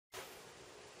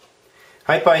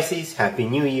Hi Pisces, Happy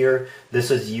New Year.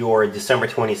 This is your December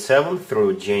 27th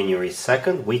through January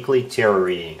 2nd weekly tarot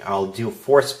reading. I'll do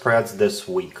 4 spreads this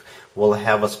week. We'll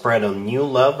have a spread on new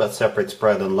love, a separate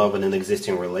spread on love in an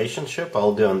existing relationship.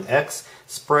 I'll do an X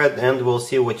spread, and we'll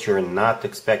see what you're not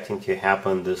expecting to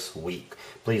happen this week.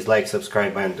 Please like,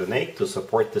 subscribe, and donate to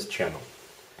support this channel.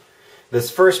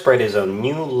 This first spread is on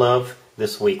new love.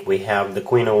 This week we have the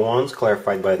Queen of Wands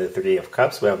clarified by the Three of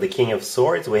Cups. We have the King of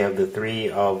Swords. We have the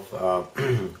Three of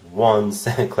Wands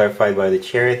clarified by the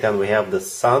Chariot. And we have the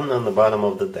Sun on the bottom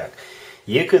of the deck.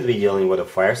 You could be dealing with a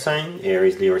fire sign,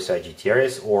 Aries, Leo,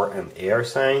 Sagittarius, or an air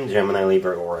sign, Gemini,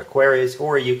 Libra, or Aquarius.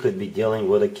 Or you could be dealing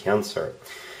with a Cancer.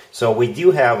 So we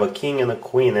do have a King and a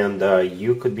Queen, and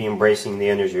you could be embracing the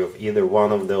energy of either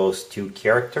one of those two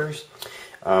characters.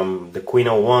 The Queen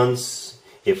of Wands,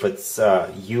 if it's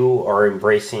you are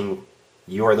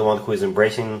the one who is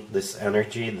embracing this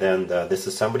energy, then this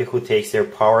is somebody who takes their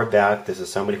power back. This is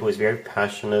somebody who is very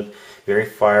passionate, very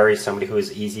fiery, somebody who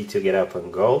is easy to get up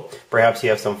and go. Perhaps you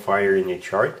have some fire in your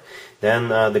chart. Then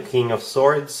the King of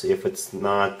Swords, if it's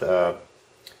not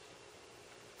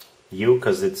you,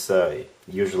 because it's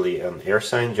usually an air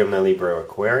sign, Gemini, Libra, or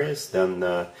Aquarius, then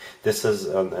this is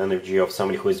an energy of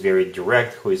somebody who is very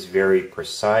direct, who is very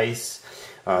precise.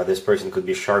 This person could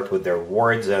be sharp with their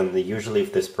words, and usually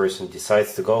if this person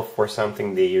decides to go for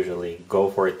something, they usually go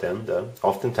for it, and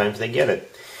oftentimes they get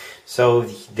it. So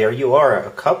there you are,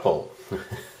 a couple,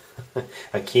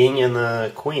 a king and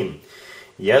a queen.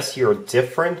 Yes, you're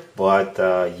different, but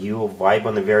you vibe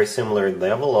on a very similar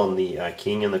level, on the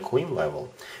king and the queen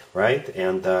level, right?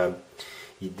 And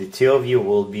the two of you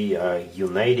will be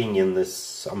uniting in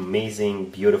this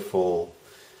amazing, beautiful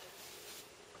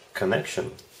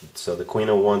connection. So the Queen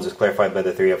of Wands is clarified by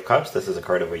the Three of Cups. This is a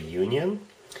card of a union.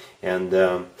 And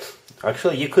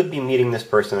actually, you could be meeting this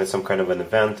person at some kind of an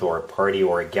event or a party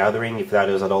or a gathering, if that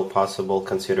is at all possible,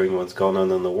 considering what's going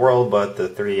on in the world. But the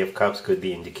Three of Cups could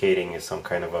be indicating some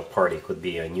kind of a party. Could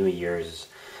be a New Year's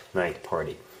night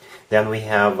party. Then we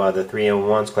have the Three of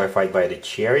Wands clarified by the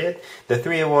Chariot. The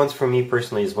Three of Wands for me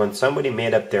personally is when somebody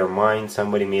made up their mind,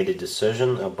 somebody made a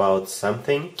decision about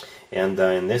something. And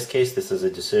in this case, this is a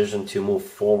decision to move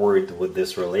forward with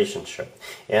this relationship.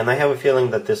 And I have a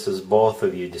feeling that this is both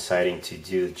of you deciding to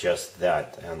do just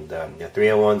that. And the Three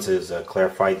of Wands is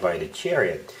clarified by the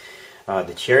Chariot.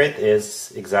 The Chariot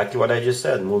is exactly what I just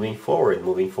said, moving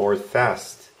forward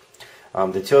fast.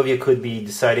 The two of you could be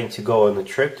deciding to go on a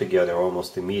trip together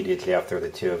almost immediately after the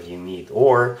two of you meet.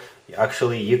 Or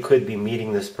actually, you could be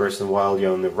meeting this person while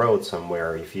you're on the road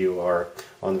somewhere. If you are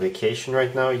on vacation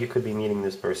right now, you could be meeting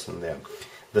this person there.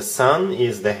 The Sun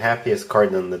is the happiest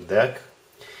card on the deck,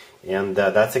 and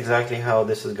that's exactly how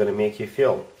this is going to make you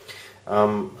feel.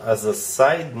 As a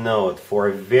side note, for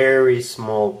a very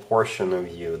small portion of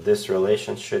you, this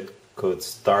relationship could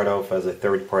start off as a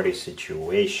third-party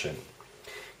situation,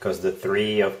 because the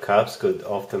Three of Cups could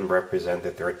often represent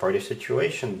a third-party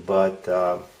situation, but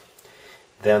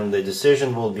then the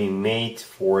decision will be made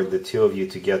for the two of you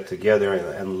to get together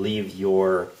and leave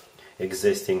your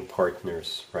existing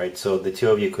partners, right? So the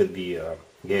two of you could be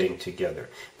getting together.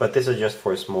 But this is just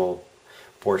for a small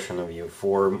portion of you.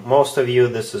 For most of you,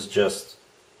 this is just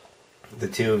the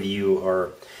two of you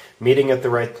are meeting at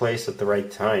the right place at the right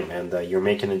time, and you're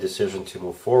making a decision to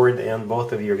move forward, and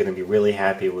both of you are going to be really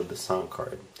happy with the Sun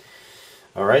card.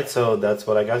 Alright, so that's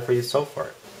what I got for you so far.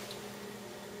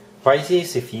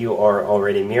 Pisces, if you are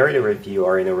already married or if you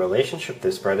are in a relationship,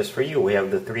 this spread is for you. We have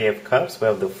the Three of Cups, we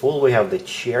have the Fool, we have the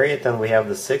Chariot, and we have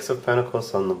the Six of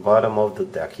Pentacles on the bottom of the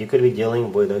deck. You could be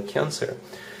dealing with a Cancer.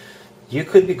 You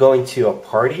could be going to a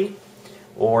party,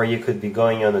 or you could be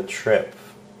going on a trip.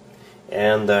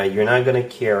 And you're not going to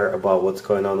care about what's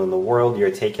going on in the world. You're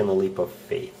taking a leap of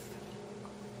faith.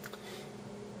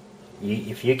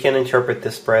 If you can interpret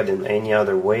this spread in any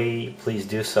other way, please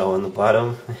do so on the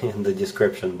bottom in the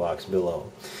description box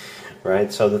below.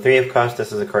 Right? So the Three of Cups,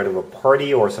 this is a card of a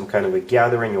party or some kind of a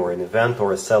gathering or an event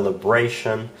or a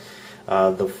celebration.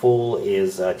 The Fool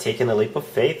is taking a leap of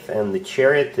faith, and the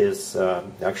Chariot is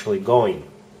actually going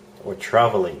or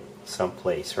traveling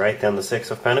someplace. Right? And the Six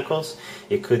of Pentacles,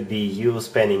 it could be you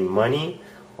spending money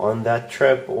on that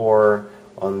trip or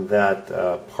on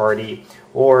that party,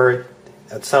 or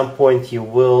at some point you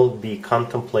will be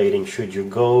contemplating, should you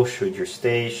go, should you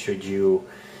stay, should you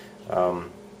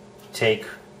take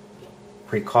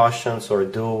precautions or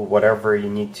do whatever you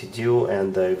need to do,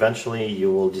 and eventually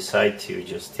you will decide to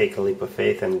just take a leap of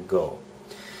faith and go.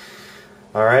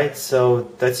 Alright, so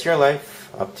that's your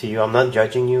life, up to you. I'm not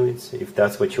judging you. If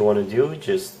that's what you want to do,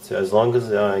 just as long as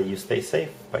you stay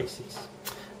safe, Pisces.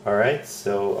 Alright,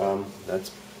 so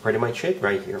that's pretty much it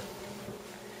right here.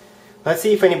 Let's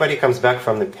see if anybody comes back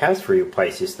from the past for you,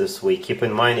 Pisces, this week. Keep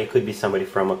in mind, it could be somebody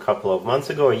from a couple of months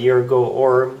ago, a year ago,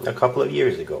 or a couple of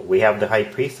years ago. We have the High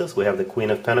Priestess, we have the Queen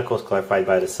of Pentacles, clarified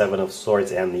by the Seven of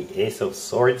Swords and the Ace of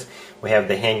Swords. We have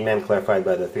the Hangman, clarified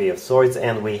by the Three of Swords,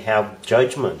 and we have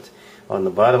Judgment on the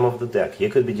bottom of the deck. You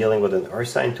could be dealing with an Earth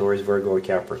sign, Taurus, Virgo, or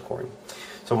Capricorn.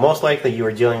 So most likely you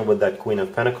are dealing with that Queen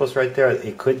of Pentacles right there.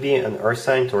 It could be an Earth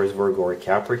sign, Taurus, Virgo, or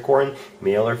Capricorn,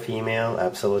 male or female,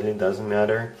 absolutely doesn't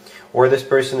matter. Or this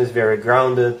person is very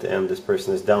grounded and this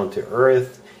person is down to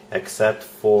earth, except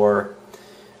for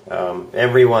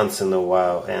every once in a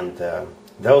while. And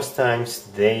those times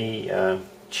they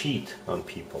cheat on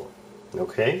people.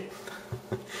 Okay?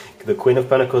 The Queen of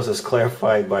Pentacles is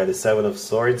clarified by the Seven of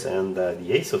Swords and the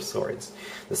Ace of Swords.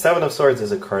 The Seven of Swords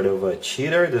is a card of a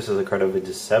cheater. This is a card of a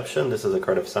deception. This is a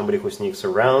card of somebody who sneaks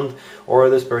around. Or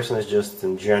this person is just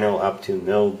in general up to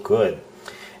no good.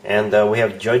 And we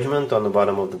have Judgment on the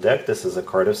bottom of the deck. This is a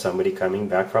card of somebody coming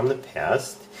back from the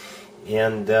past.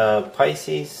 And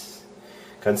Pisces,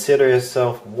 consider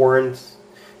yourself warned.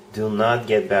 Do not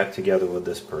get back together with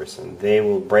this person. They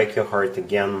will break your heart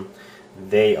again.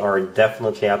 They are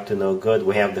definitely up to no good.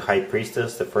 We have the High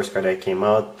Priestess, the first card that came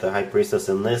out. The High Priestess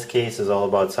in this case is all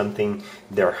about something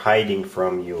they're hiding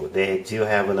from you. They do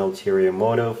have an ulterior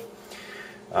motive.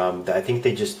 I think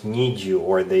they just need you,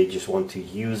 or they just want to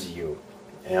use you.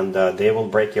 And they will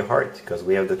break your heart, because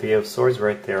we have the Three of Swords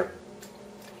right there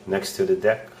next to the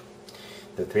deck.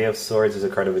 The Three of Swords is a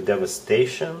card of a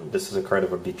devastation. This is a card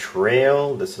of a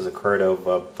betrayal. This is a card of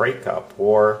a breakup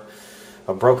or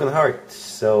a broken heart.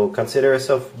 So consider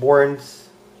yourself warned,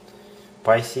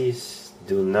 Pisces.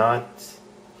 Do not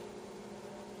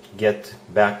get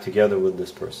back together with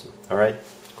this person. Alright?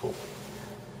 Cool.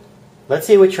 Let's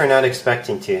see what you're not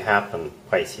expecting to happen,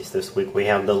 Pisces, this week. We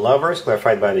have the Lovers,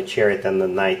 clarified by the Chariot and the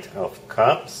Knight of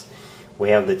Cups. We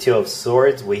have the Two of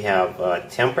Swords. We have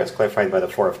Temperance, clarified by the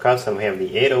Four of Cups. And we have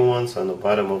the Eight of Wands on the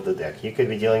bottom of the deck. You could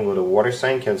be dealing with a water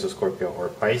sign, Cancer, Scorpio, or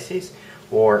Pisces,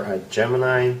 or a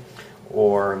Gemini,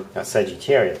 or a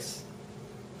Sagittarius.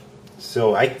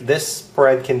 So this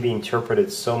spread can be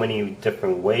interpreted so many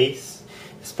different ways,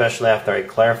 especially after I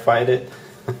clarified it.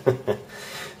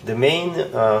 The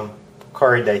main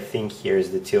card I think here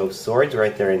is the Two of Swords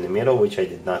right there in the middle, which I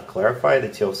did not clarify. The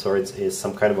Two of Swords is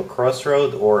some kind of a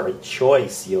crossroad or a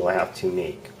choice you'll have to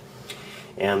make.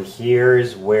 And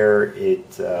here's where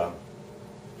it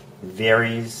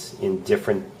varies in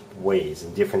different ways,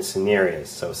 in different scenarios.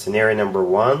 So scenario number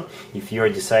one, if you're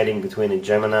deciding between a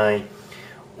Gemini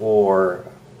or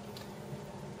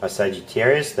a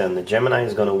Sagittarius, then the Gemini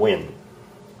is going to win.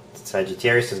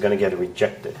 Sagittarius is going to get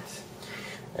rejected.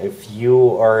 If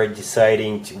you are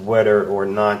deciding whether or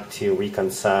not to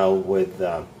reconcile with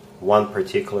one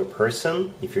particular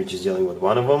person, if you're just dealing with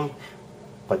one of them,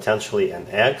 potentially an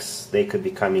ex, they could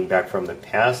be coming back from the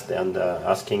past and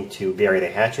asking to bury the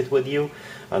hatchet with you.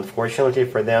 Unfortunately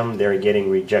for them, they're getting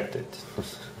rejected.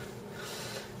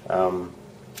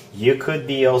 You could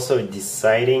be also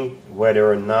deciding whether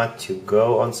or not to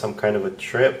go on some kind of a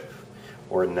trip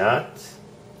or not.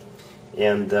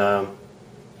 And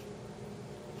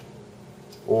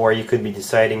or you could be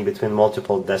deciding between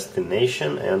multiple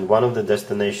destinations, and one of the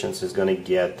destinations is going to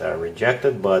get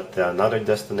rejected, but another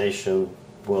destination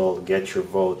will get your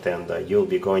vote, and you'll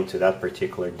be going to that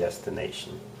particular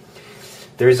destination.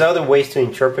 There's other ways to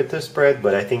interpret this spread,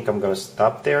 but I think I'm going to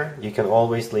stop there. You can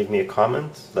always leave me a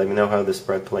comment. Let me know how the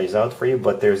spread plays out for you,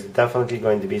 but there's definitely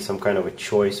going to be some kind of a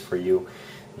choice for you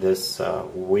this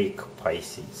week,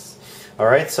 Pisces.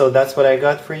 Alright, so that's what I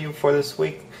got for you for this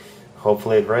week.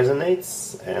 Hopefully it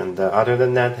resonates, and other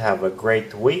than that, have a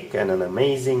great week and an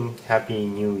amazing Happy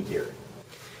New Year.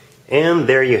 And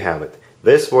there you have it.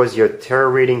 This was your tarot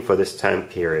reading for this time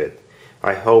period.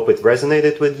 I hope it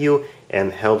resonated with you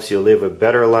and helps you live a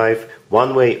better life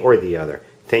one way or the other.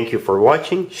 Thank you for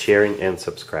watching, sharing, and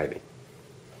subscribing.